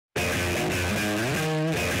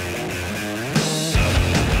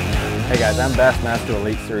Hey guys, I'm Bassmaster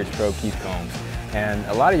Elite Series Pro Keith Combs, and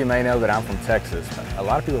a lot of you may know that I'm from Texas. A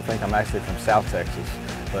lot of people think I'm actually from South Texas,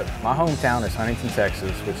 but my hometown is Huntington,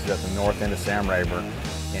 Texas, which is at the north end of Sam Rayburn,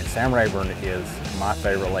 and Sam Rayburn is my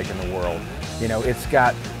favorite lake in the world. You know, it's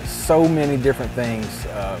got so many different things.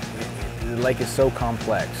 The lake is so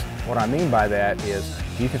complex. What I mean by that is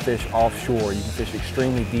you can fish offshore, you can fish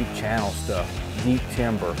extremely deep channel stuff, deep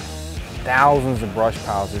timber, thousands of brush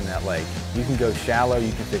piles in that lake. You can go shallow,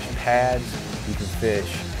 you can fish pads, you can fish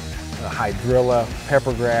hydrilla,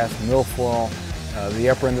 peppergrass, milfoil. The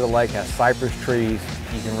upper end of the lake has cypress trees.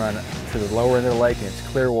 You can run to the lower end of the lake and it's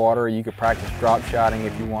clear water. You could practice drop shotting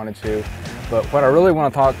if you wanted to. But what I really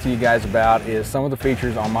want to talk to you guys about is some of the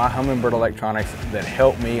features on my Humminbird electronics that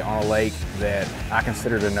help me on a lake that I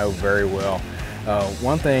consider to know very well.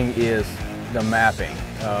 One thing is the mapping.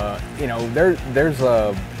 You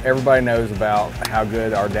know, everybody knows about how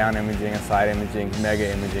good our down imaging and side imaging,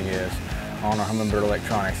 mega imaging is on our Humminbird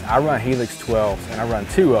electronics. I run Helix 12s and I run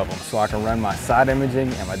two of them, so I can run my side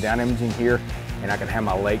imaging and my down imaging here, and I can have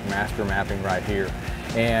my lake master mapping right here.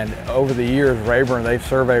 And over the years, they've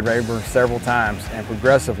surveyed Rayburn several times, and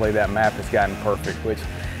progressively that map has gotten perfect, which,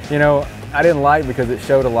 you know, I didn't like because it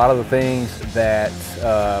showed a lot of the things that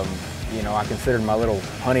you know, I considered my little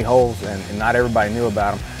honey holes, and not everybody knew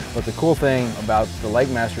about them. But the cool thing about the Lake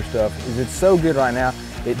Master stuff is it's so good right now,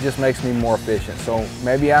 it just makes me more efficient. So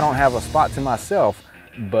maybe I don't have a spot to myself,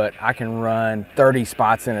 but I can run 30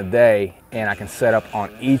 spots in a day, and I can set up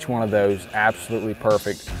on each one of those absolutely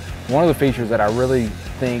perfect. One of the features that I really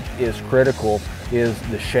think is critical is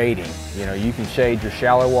the shading. You know, you can shade your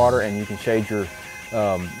shallow water and you can shade your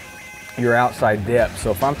outside depth.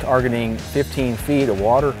 So if I'm targeting 15 feet of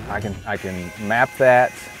water, I can map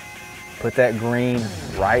that, put that green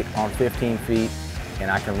right on 15 feet,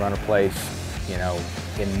 and I can run a place, you know,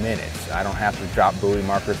 in minutes. I don't have to drop buoy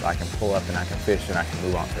markers. I can pull up and I can fish and I can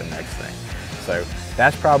move on to the next thing. So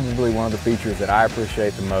that's probably one of the features that I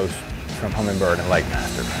appreciate the most from Humminbird and Lake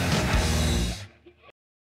Master.